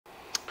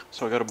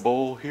So I got a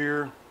bowl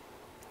here.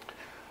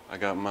 I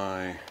got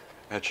my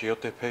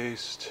achiote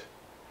paste.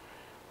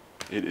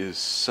 It is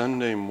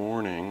Sunday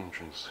morning.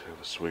 Just have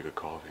a swig of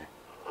coffee.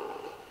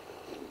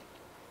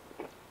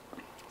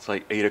 It's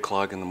like 8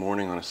 o'clock in the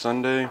morning on a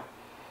Sunday.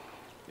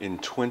 In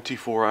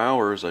 24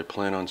 hours, I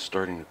plan on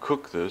starting to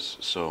cook this,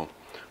 so I'm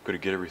going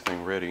to get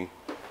everything ready.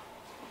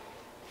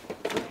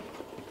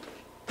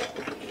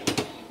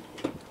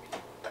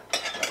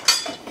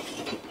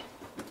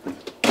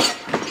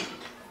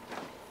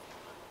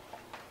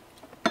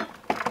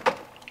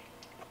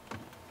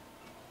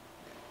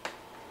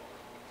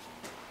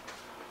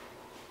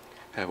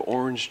 I have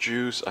orange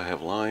juice, I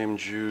have lime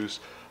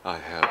juice, I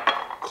have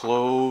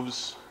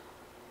cloves,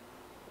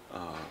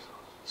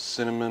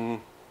 cinnamon,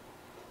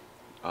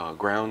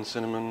 ground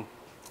cinnamon,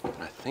 and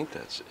I think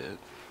that's it.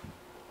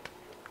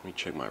 Let me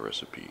check my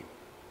recipe.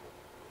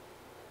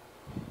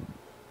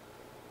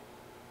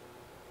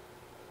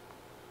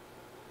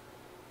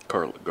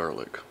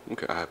 Garlic.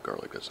 Okay, I have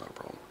garlic, that's not a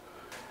problem.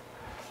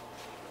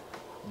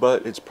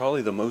 But it's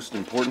probably the most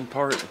important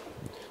part,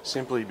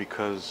 simply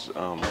because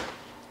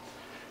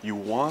you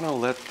want to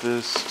let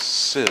this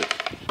sit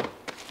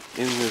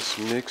in this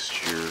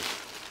mixture.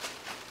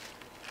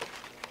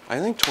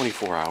 I think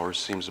 24 hours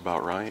seems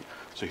about right.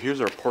 So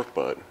here's our pork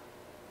butt.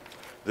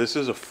 This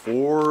is a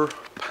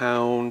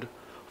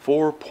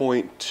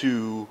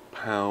 4.2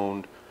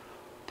 pound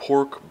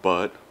pork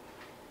butt.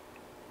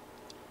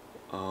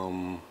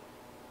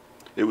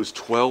 It was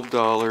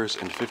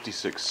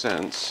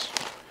 $12.56.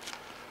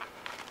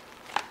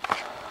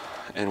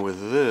 And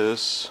with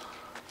this,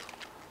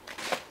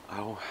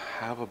 I'll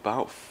have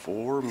about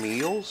 4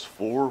 meals,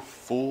 4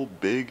 full,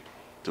 big,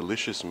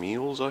 delicious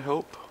meals, I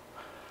hope.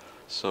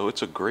 So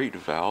it's a great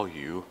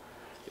value.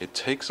 It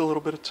takes a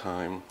little bit of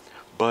time,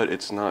 but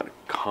it's not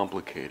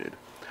complicated.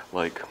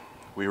 Like,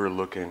 we were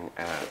looking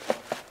at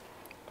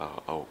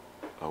a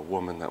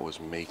woman that was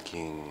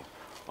making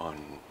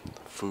on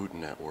Food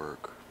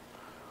Network,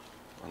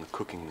 on the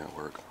Cooking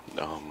Network,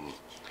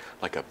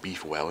 like a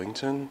beef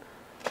Wellington.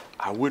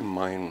 I wouldn't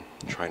mind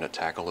trying to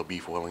tackle a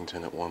beef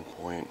Wellington at one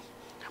point,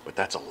 but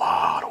that's a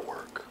lot of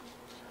work.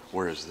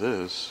 Whereas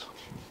this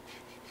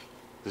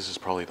is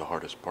probably the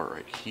hardest part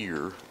right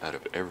here out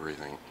of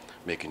everything,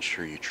 making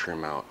sure you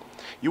trim out.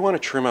 You want to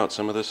trim out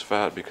some of this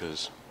fat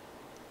because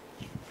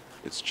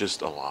it's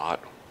just a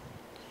lot.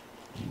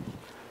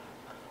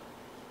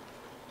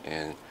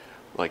 And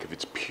like if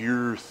it's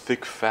pure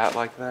thick fat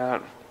like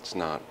that, it's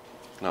not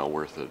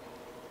worth it.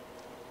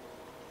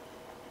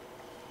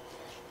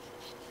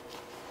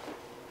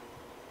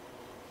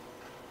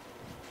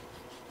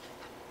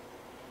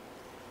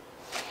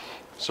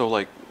 So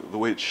like the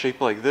way it's shaped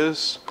like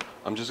this,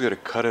 I'm just going to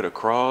cut it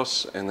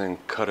across and then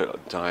cut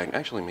it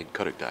diagonally.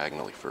 Cut it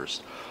diagonally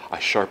first. I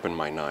sharpen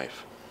my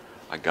knife.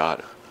 I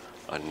got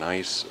a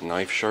nice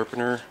knife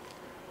sharpener,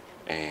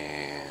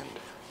 and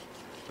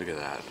look at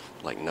that,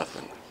 like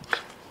nothing.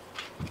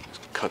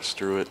 Just cuts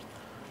through it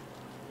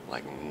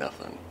like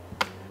nothing.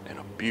 And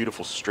a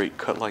beautiful straight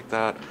cut like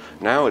that.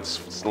 Now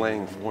it's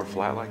laying more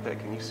flat like that.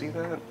 Can you see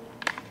that? Let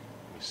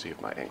me see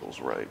if my angle's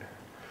right.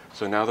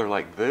 So now they're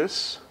like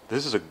this.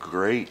 This is a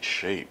great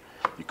shape.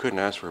 You couldn't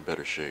ask for a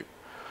better shape.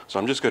 So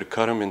I'm just going to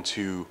cut them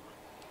into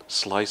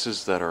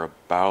slices that are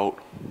about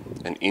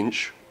 1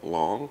 inch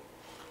long.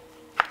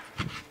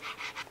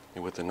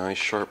 And with a nice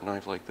sharp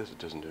knife like this,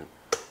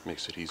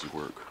 makes it easy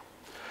work.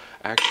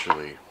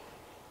 Actually,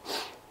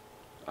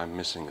 I'm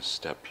missing a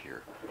step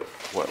here.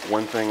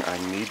 One thing I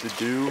need to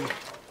do,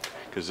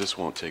 because this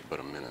won't take but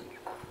a minute,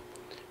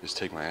 is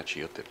take my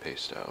achiote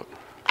paste out.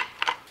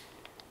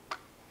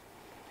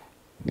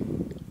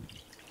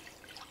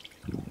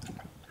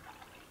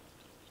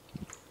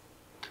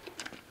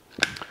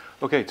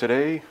 Okay,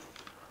 today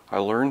I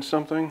learned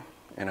something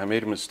and I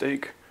made a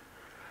mistake.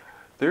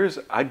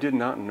 I did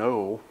not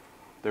know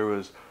there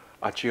was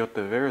achiote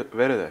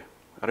verde.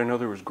 I didn't know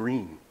there was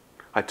green.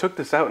 I took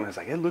this out and I was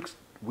like, it looks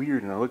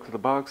weird, and I looked at the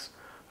box,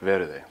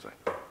 verde. I was like,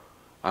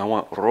 I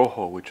want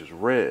rojo, which is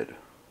red.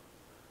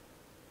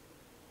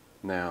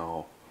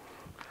 Now,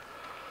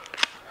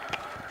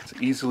 it's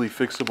easily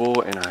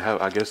fixable, and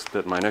I guess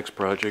that my next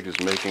project is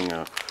making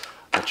a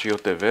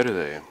achiote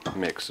verde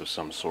mix of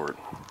some sort.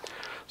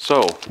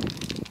 So,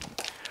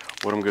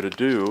 what I'm going to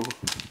do,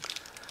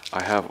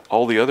 I have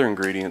all the other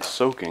ingredients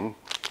soaking,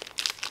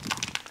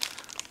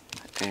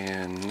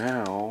 and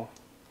now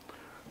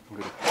I'm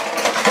going to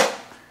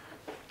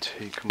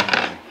take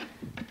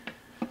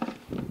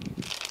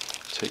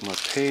my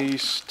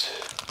paste,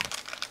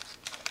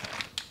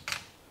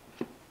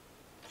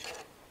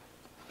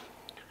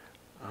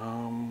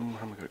 how am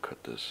I going to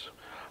cut this?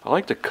 I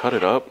like to cut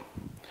it up.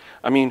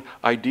 I mean,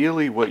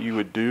 ideally what you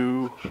would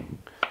do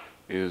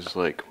is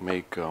like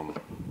make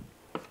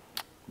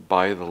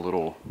buy the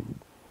little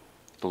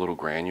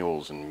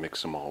granules and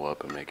mix them all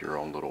up and make your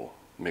own little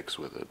mix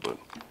with it, but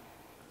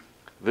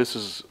this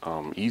is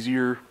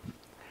easier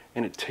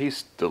and it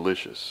tastes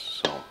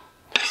delicious. So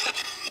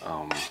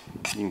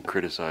you can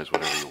criticize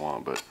whatever you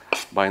want, but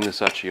buying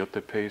this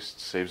achiote paste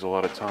saves a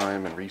lot of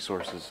time and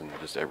resources and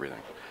just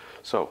everything.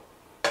 So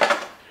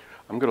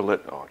I'm gonna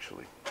let, oh,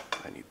 actually,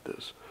 I need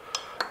this.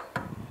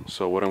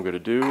 So what I'm gonna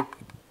do,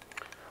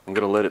 I'm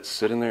gonna let it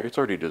sit in there. It's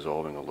already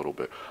dissolving a little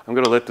bit. I'm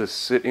gonna let this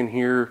sit in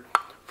here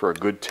for a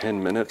good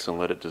 10 minutes and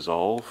let it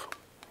dissolve.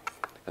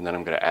 And then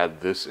I'm gonna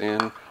add this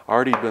in. I've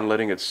already been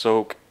letting it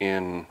soak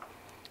in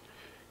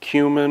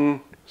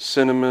cumin,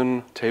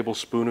 cinnamon,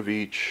 tablespoon of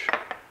each,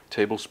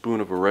 tablespoon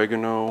of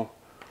oregano.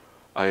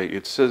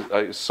 It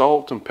says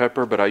salt and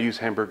pepper, but I use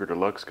Hamburger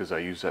Deluxe because I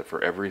use that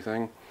for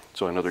everything.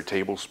 So another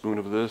tablespoon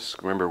of this.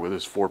 Remember, with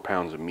this 4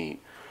 pounds of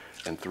meat,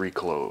 and 3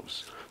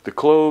 cloves. The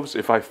cloves,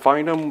 if I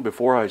find them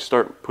before I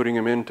start putting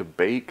them in to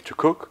bake, to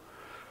cook,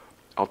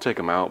 I'll take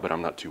them out, but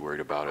I'm not too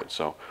worried about it.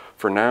 So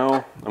for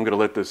now, I'm gonna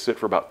let this sit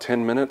for about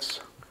 10 minutes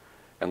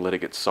and let it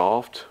get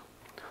soft.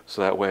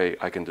 So that way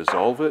I can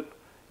dissolve it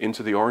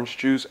into the orange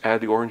juice,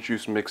 add the orange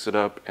juice, mix it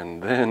up,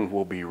 and then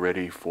we'll be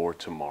ready for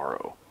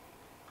tomorrow.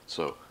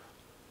 So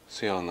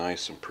see how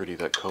nice and pretty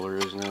that color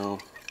is now?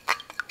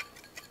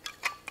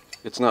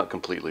 It's not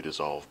completely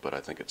dissolved, but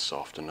I think it's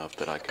soft enough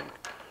that I can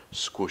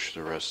squish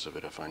the rest of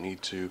it if I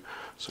need to.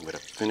 So I'm going to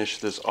finish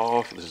this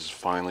off. This is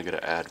finally going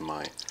to add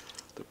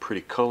the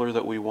pretty color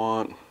that we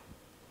want.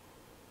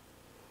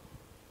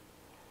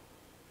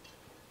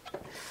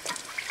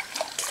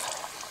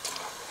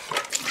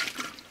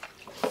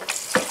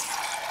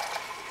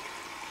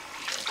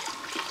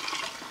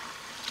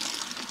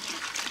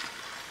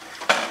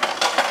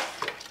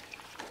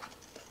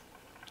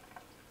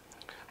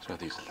 So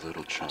these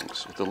little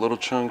chunks. With the little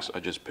chunks, I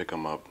just pick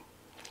them up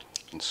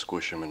and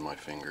squish them in my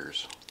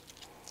fingers.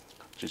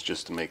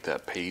 Just to make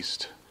that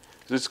paste.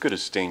 It's going to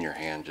stain your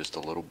hand just a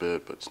little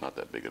bit, but it's not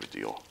that big of a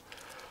deal.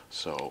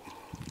 So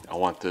I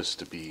want this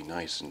to be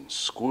nice and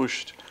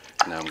squished.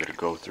 Now I'm going to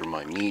go through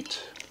my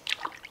meat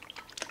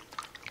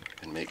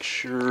and make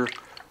sure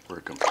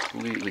we're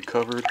completely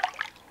covered.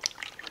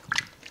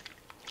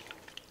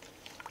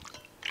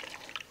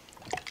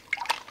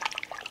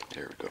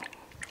 There we go.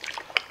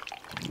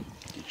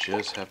 You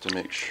just have to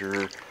make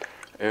sure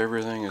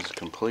everything is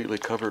completely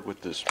covered with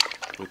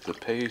the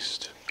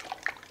paste.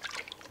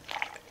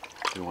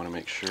 You want to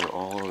make sure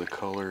all of the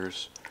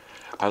colors.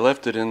 I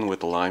left it in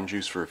with the lime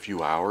juice for a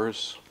few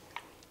hours,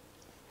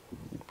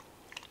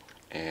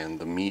 and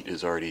the meat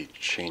has already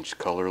changed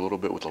color a little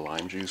bit with the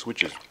lime juice,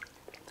 which is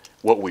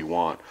what we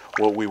want.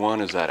 What we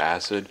want is that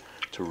acid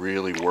to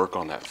really work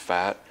on that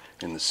fat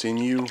in the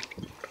sinew.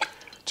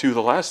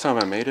 The last time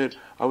I made it,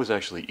 I was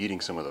actually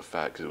eating some of the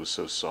fat because it was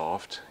so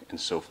soft and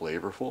so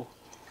flavorful.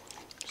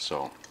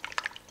 So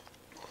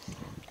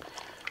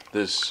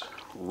this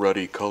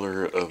ruddy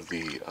color of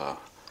the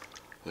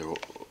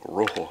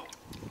rojo,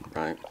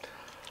 right?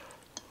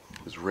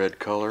 This red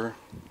color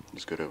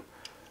is going to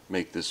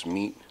make this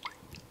meat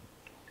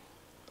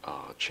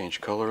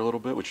change color a little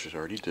bit, which it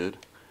already did,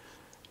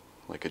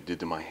 like it did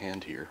to my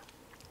hand here,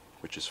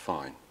 which is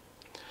fine.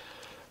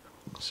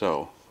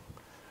 So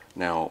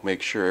now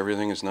make sure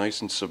everything is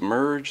nice and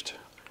submerged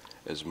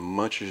as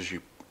much as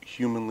you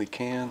humanly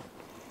can.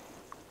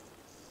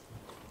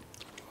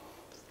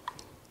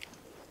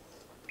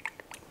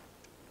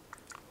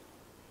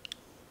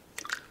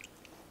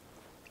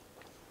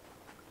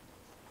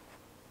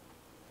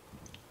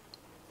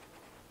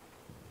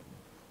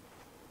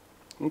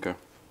 Okay.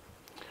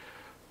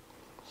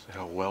 See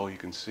how well you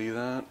can see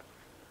that?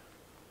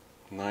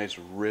 Nice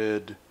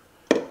red,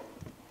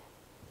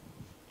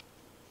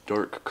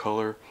 dark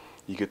color.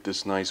 You get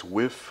this nice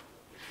whiff.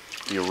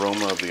 The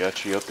aroma of the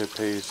achiote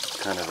paste,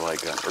 kind of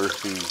like an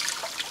earthy,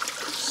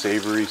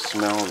 savory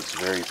smell. It's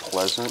very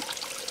pleasant.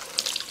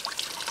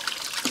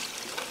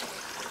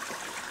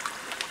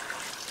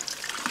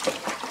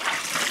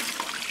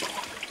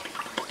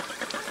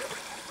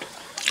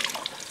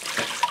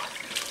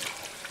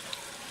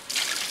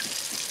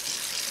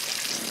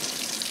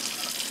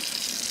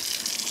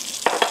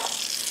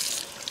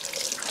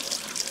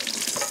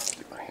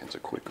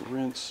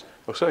 Rinse.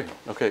 Oh, sorry.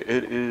 Okay,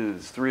 it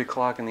is 3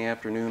 o'clock in the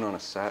afternoon on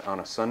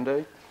a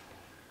Sunday.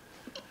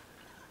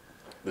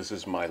 This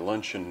is my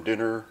lunch and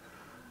dinner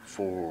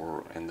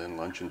and then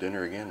lunch and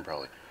dinner again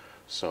probably.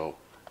 So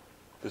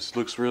this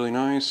looks really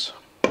nice.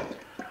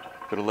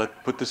 Gonna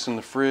put this in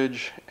the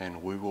fridge,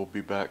 and we will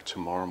be back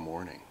tomorrow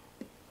morning.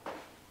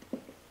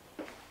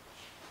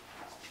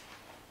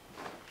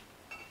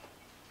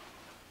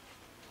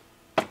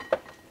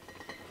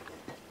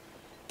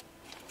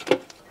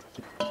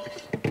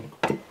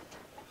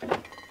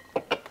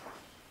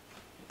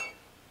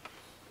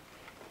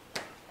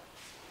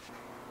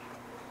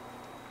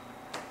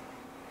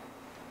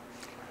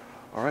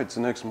 All right, it's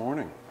the next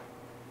morning.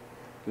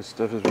 This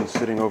stuff has been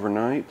sitting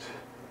overnight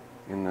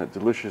in that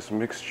delicious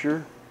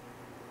mixture.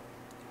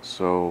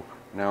 So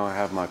now I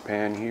have my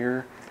pan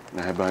here,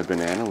 and I have my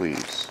banana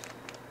leaves.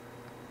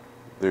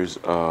 There's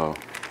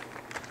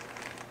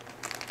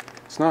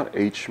it's not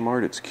H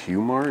Mart, it's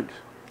Q Mart.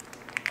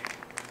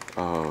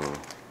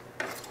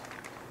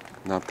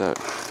 Not that.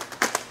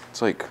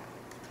 It's like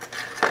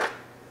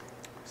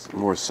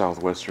more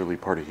southwesterly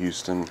part of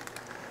Houston.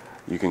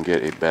 You can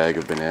get a bag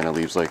of banana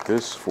leaves like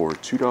this for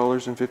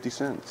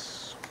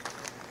 $2.50.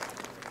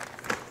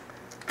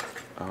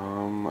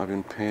 I've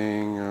been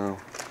paying a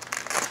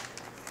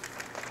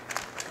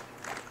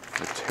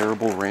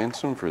terrible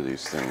ransom for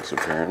these things,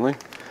 apparently.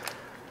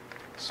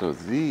 So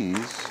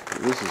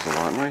this is a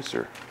lot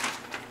nicer.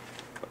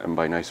 And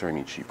by nicer, I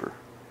mean cheaper.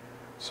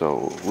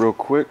 So real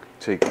quick,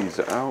 take these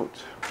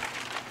out.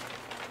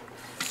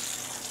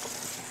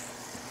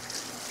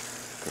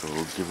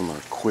 Gotta give them a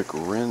quick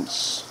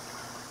rinse.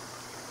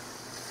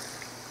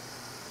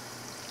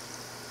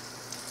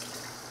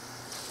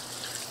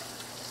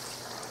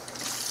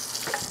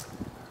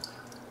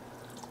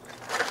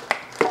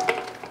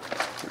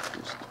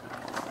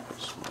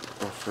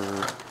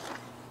 Buffer.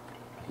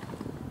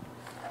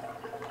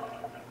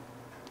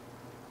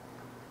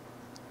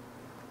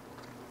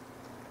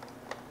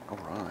 All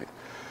right.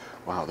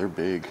 Wow, they're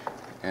big,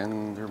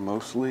 and they're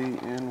mostly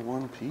in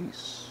one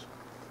piece,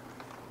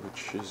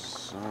 which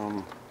is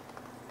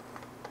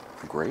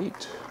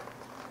great.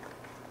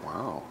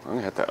 Wow, I'm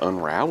gonna have to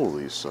unravel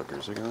these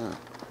suckers. Look at that.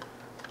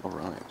 All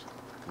right,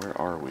 where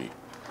are we?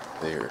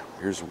 There.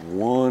 Here's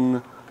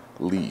one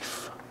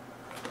leaf.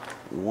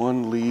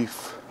 One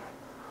leaf,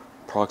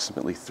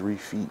 approximately 3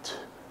 feet.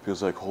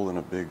 Feels like holding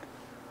a big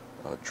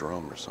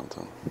drum or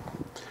something.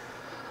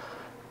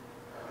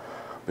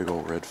 Big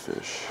old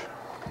redfish.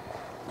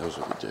 Those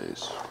are the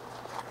days.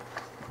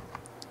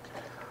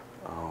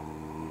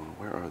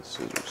 Where are the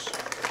scissors?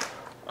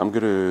 I'm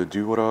gonna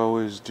do what I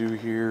always do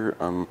here.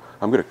 I'm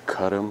gonna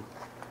cut them,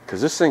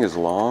 because this thing is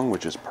long,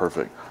 which is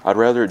perfect. I'd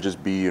rather it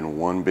just be in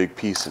one big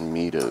piece and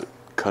me to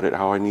cut it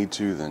how I need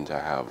to than to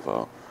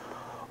have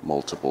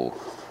multiple,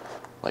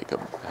 like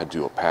I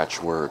do a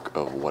patchwork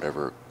of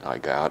whatever I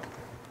got.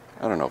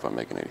 I don't know if I'm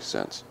making any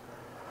sense.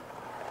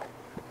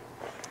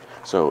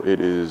 So it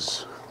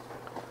is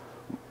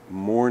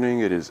morning.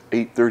 It is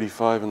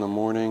 8:35 in the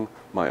morning.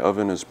 My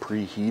oven is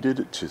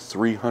preheated to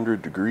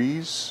 300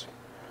 degrees.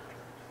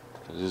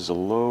 It is a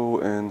low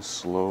and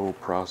slow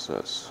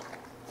process.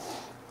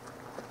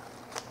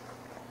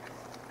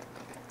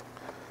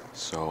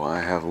 So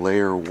I have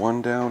layer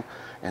 1 down,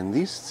 and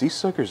these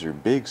suckers are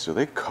big, so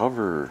they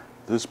cover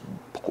this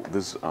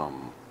what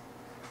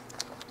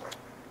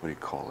do you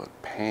call it,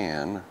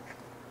 pan.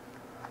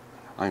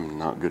 I'm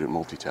not good at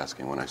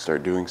multitasking. When I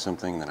start doing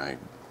something, then I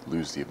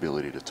lose the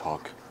ability to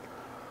talk.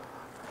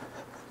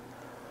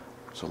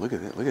 So look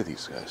at it. Look at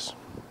these guys.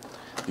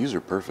 These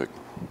are perfect.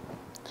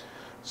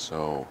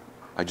 So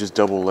I just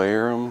double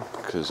layer them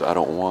because I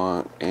don't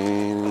want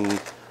any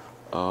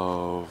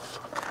of...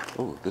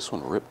 Oh, this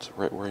one ripped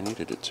right where I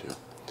needed it to.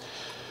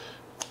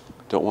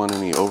 Don't want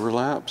any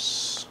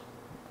overlaps.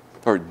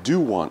 Or do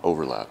want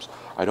overlaps.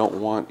 I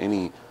don't want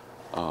any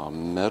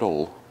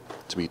metal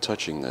to be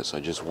touching this.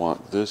 I just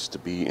want this to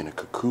be in a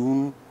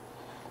cocoon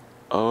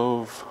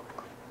of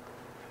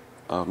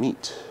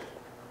meat.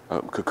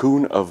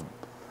 Cocoon of...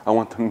 I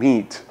want the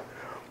meat...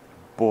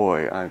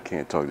 Boy, I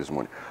can't talk this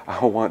morning.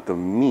 I want the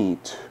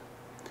meat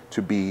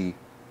to be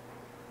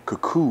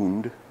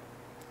cocooned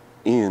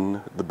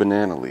in the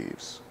banana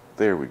leaves.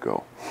 There we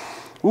go.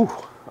 Ooh,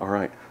 all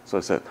right. So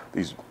I said,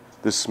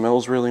 this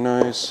smells really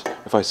nice.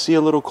 If I see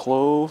a little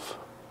clove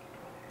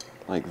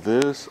like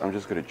this, I'm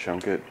just gonna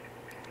chunk it.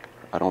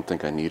 I don't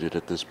think I need it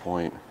at this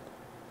point.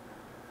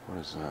 What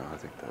is that? I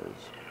think that is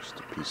just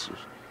a piece of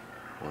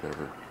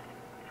whatever.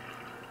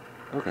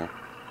 Okay.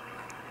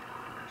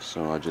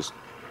 So I just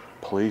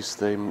place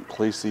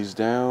these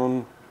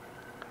down.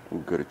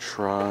 I'm gonna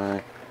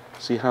try.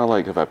 See how,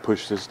 like, if I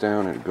push this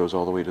down and it goes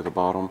all the way to the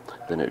bottom,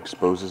 then it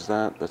exposes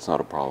that? That's not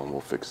a problem.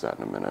 We'll fix that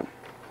in a minute.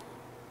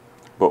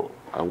 But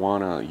I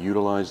want to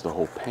utilize the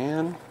whole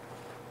pan.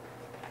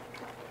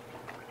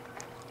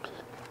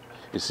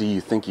 You see,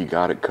 you think you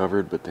got it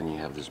covered, but then you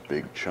have this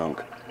big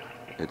chunk.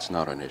 It's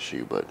not an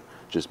issue, but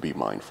just be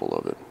mindful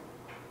of it.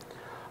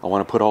 I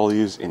want to put all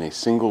these in a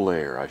single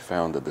layer. I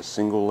found that the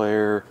single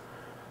layer,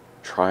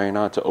 try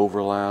not to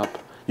overlap.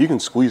 You can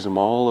squeeze them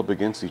all up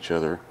against each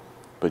other,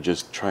 but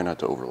just try not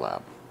to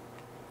overlap.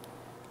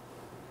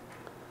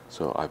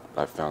 So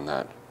I've found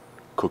that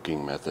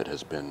cooking method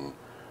has been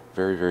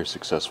very, very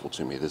successful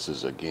to me. This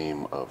is a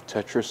game of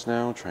Tetris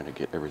now, trying to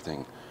get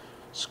everything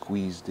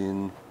squeezed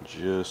in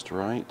just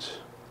right.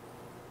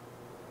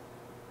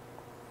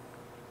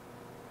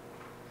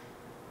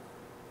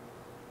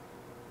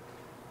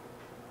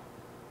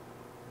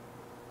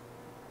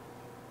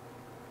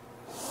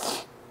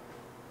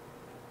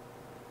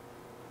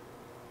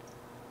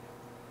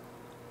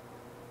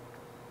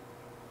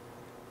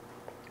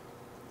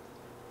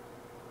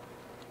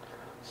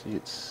 See,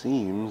 it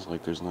seems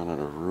like there's not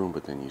enough room,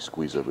 but then you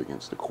squeeze up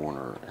against the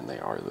corner and they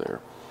are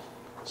there.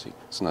 See,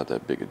 it's not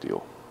that big a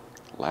deal.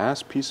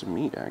 Last piece of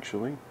meat,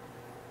 actually.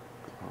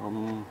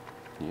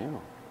 Yeah.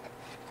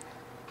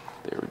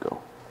 There we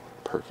go.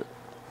 Perfect.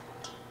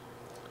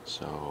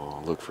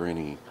 So look for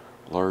any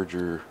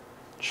larger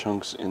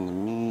chunks in the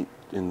meat,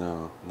 in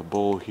the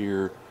bowl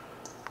here.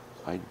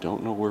 I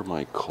don't know where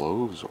my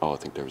cloves... Oh, I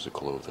think there was a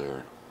clove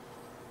there.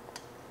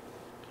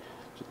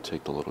 Just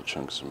take the little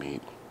chunks of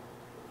meat.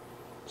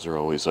 These are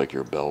always like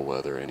your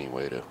bellwether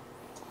anyway to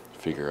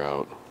figure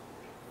out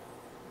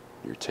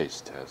your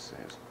taste test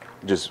is.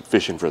 Just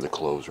fishing for the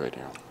cloves right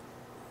now.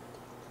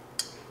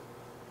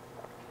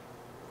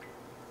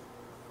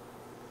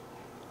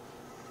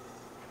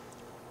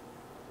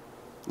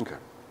 Okay.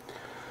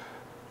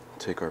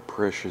 Take our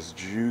precious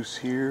juice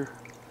here.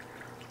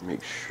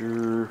 Make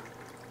sure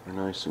we're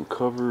nice and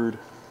covered.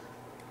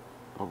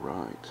 All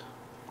right.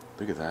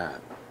 Look at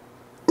that.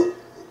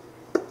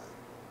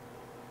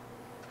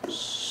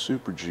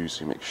 Super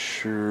juicy. Make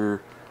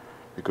sure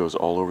it goes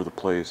all over the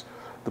place.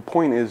 The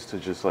point is to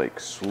just like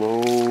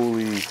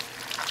slowly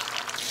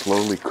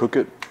cook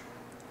it.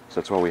 So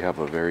that's why we have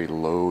a very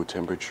low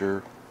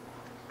temperature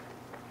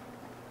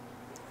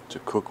to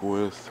cook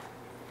with.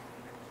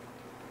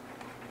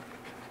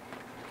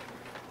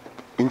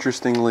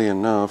 Interestingly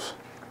enough,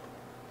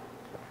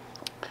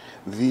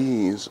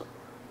 these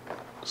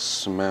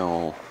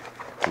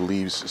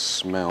leaves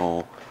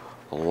smell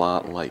a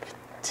lot like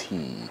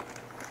tea.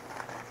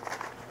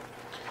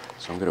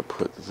 So I'm gonna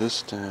put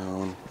this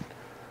down.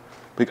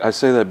 I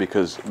say that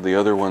because the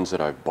other ones that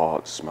I've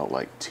bought smell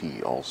like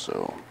tea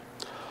also.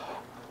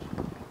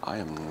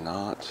 I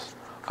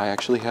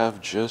actually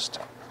have just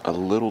a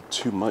little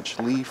too much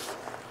leaf,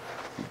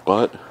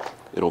 but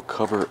it'll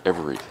cover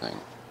everything.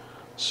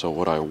 So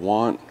what I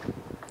want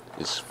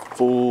is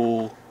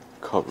full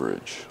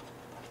coverage.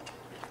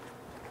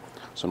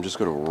 So I'm just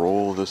gonna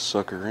roll this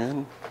sucker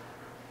in,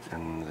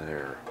 and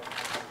there.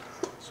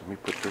 So let me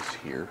put this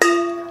here.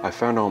 I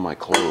found all my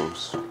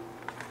cloves,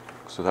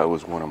 so that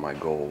was one of my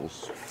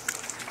goals.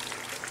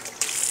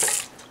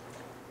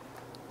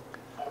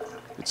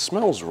 It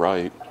smells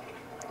right.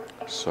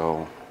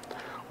 So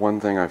one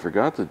thing I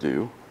forgot to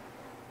do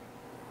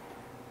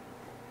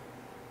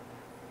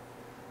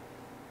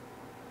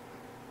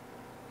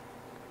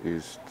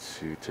is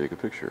to take a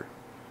picture.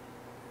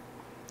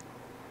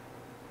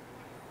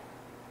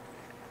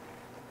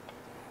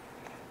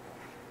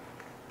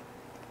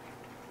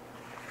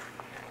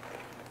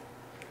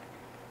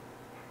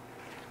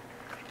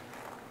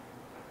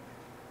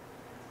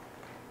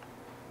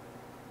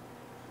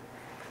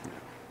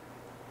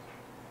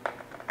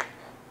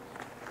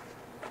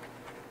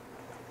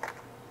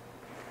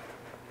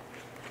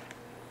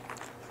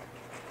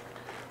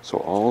 So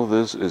all of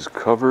this is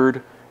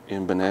covered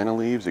in banana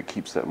leaves. It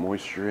keeps that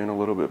moisture in a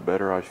little bit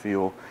better, I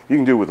feel. You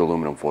can do it with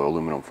aluminum foil.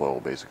 Aluminum foil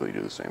will basically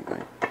do the same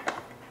thing.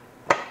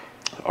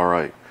 All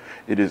right,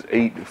 it is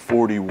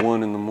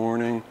 8:41 in the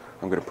morning.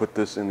 I'm gonna put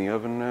this in the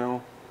oven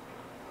now.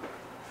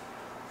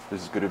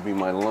 This is gonna be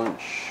my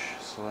lunch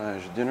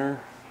 /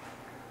 dinner.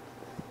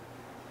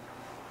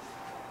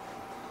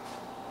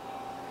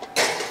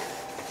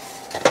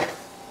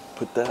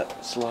 Put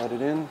that, slide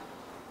it in.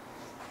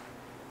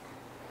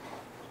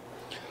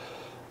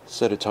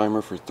 Set a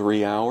timer for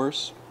 3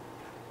 hours.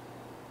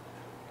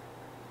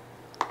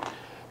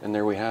 And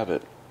there we have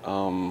it.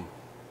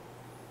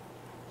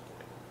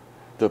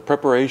 The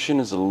preparation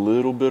is a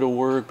little bit of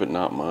work, but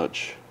not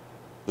much.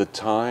 The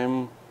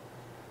time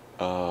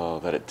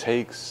that it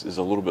takes is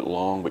a little bit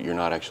long, but you're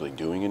not actually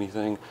doing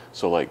anything.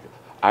 So like,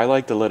 I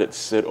like to let it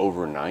sit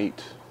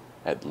overnight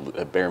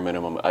at bare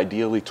minimum,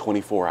 ideally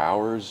 24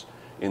 hours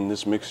in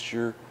this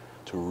mixture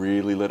to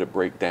really let it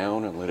break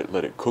down and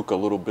let it cook a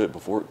little bit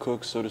before it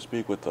cooks, so to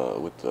speak, with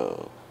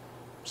the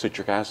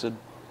citric acid.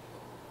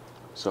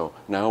 So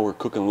now we're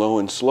cooking low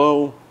and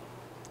slow,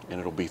 and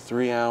it'll be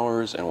 3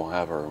 hours, and we'll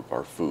have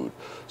our food.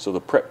 So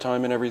the prep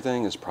time and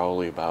everything is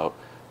probably about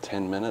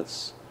 10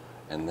 minutes,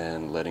 and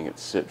then letting it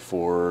sit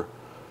for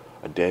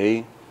a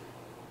day,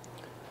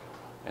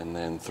 and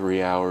then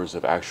 3 hours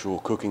of actual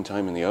cooking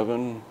time in the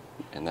oven,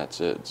 and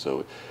that's it.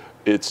 So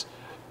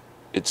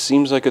it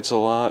seems like it's a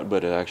lot,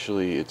 but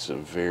it's a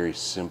very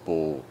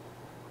simple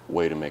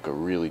way to make a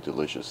really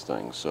delicious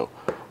thing. So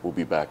we'll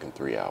be back in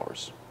 3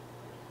 hours.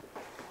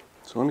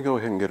 So let me go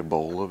ahead and get a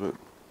bowl of it,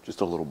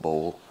 just a little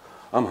bowl.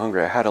 I'm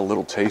hungry. I had a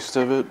little taste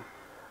of it,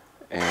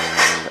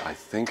 and I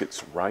think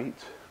it's right.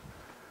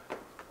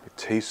 It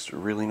tastes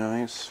really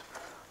nice.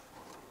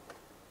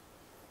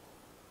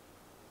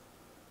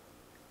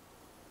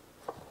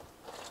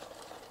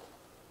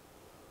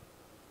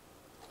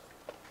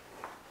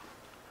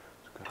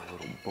 Got a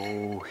little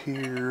bowl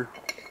here.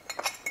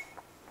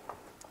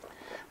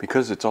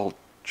 Because it's all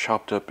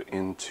chopped up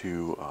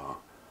into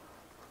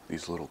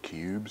these little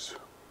cubes,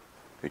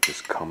 it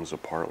just comes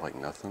apart like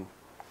nothing.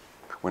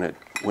 When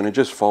it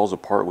just falls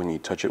apart when you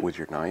touch it with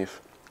your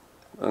knife,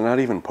 not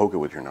even poke it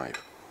with your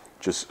knife,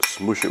 just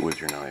smoosh it with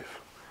your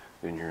knife,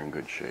 then you're in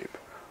good shape.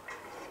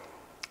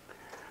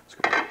 Let's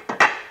go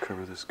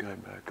cover this guy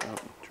back up,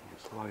 turn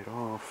this light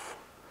off.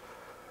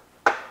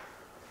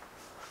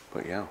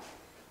 But yeah,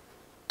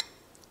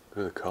 look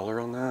at the color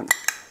on that.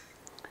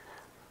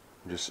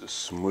 I'm just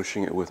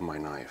smushing it with my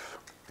knife,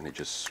 and it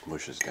just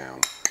smushes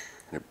down,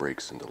 and it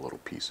breaks into little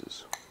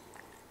pieces.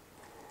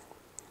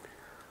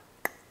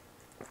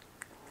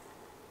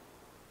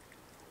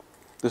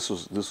 This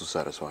will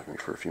satisfy me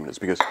for a few minutes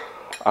because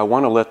I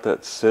want to let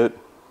that sit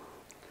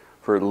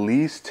for at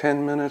least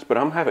 10 minutes, but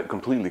I'm have it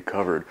completely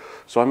covered.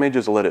 So I may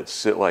just let it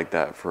sit like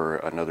that for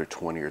another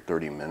 20 or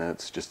 30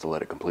 minutes just to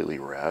let it completely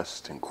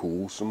rest and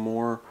cool some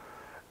more.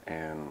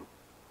 And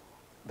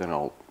then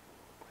I'll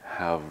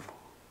have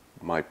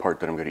my part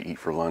that I'm going to eat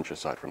for lunch,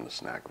 aside from the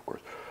snack, of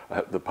course.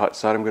 The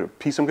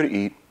piece I'm going to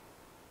eat.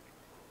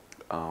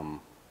 Then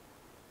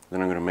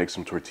I'm going to make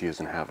some tortillas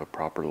and have a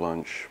proper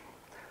lunch.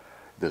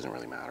 It doesn't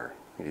really matter.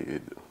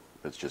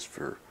 It's just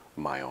for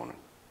my own.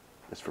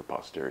 It's for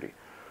posterity.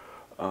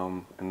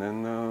 And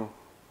then a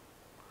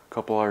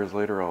couple hours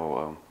later,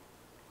 I'll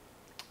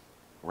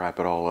wrap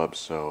it all up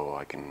so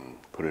I can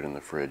put it in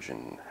the fridge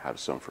and have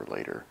some for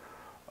later.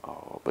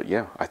 But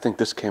yeah, I think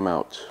this came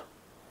out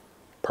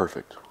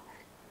perfect.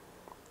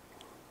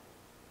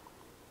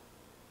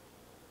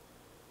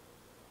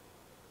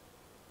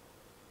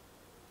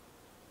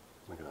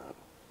 Look at that.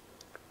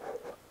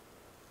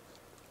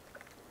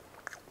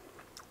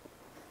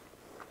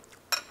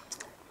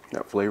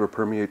 That flavor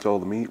permeates all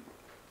the meat.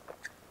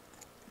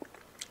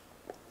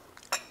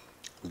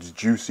 It's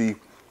juicy,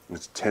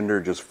 it's tender,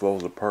 it just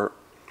falls apart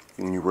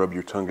when you rub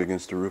your tongue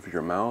against the roof of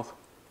your mouth.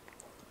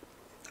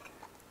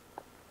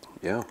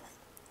 Yeah.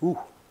 Ooh.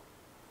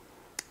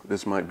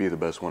 This might be the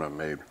best one I've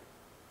made.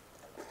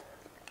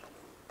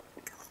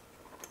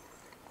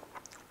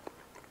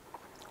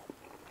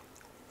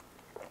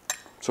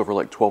 So for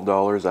like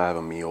 $12, I have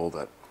a meal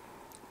that,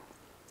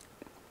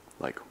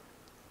 like,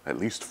 at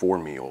least 4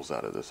 meals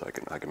out of this. I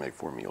can make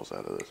 4 meals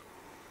out of this.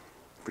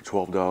 For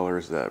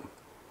 $12 that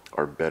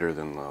are better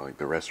than like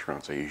the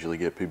restaurants I usually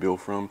get Pibil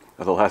from.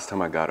 Now, the last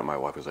time I got it, my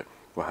wife was like,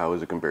 well, how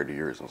is it compared to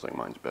yours? And I was like,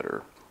 mine's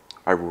better.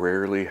 I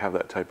rarely have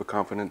that type of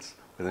confidence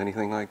with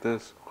anything like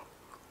this.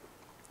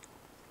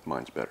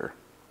 Mine's better.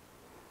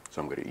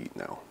 So I'm gonna eat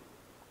now.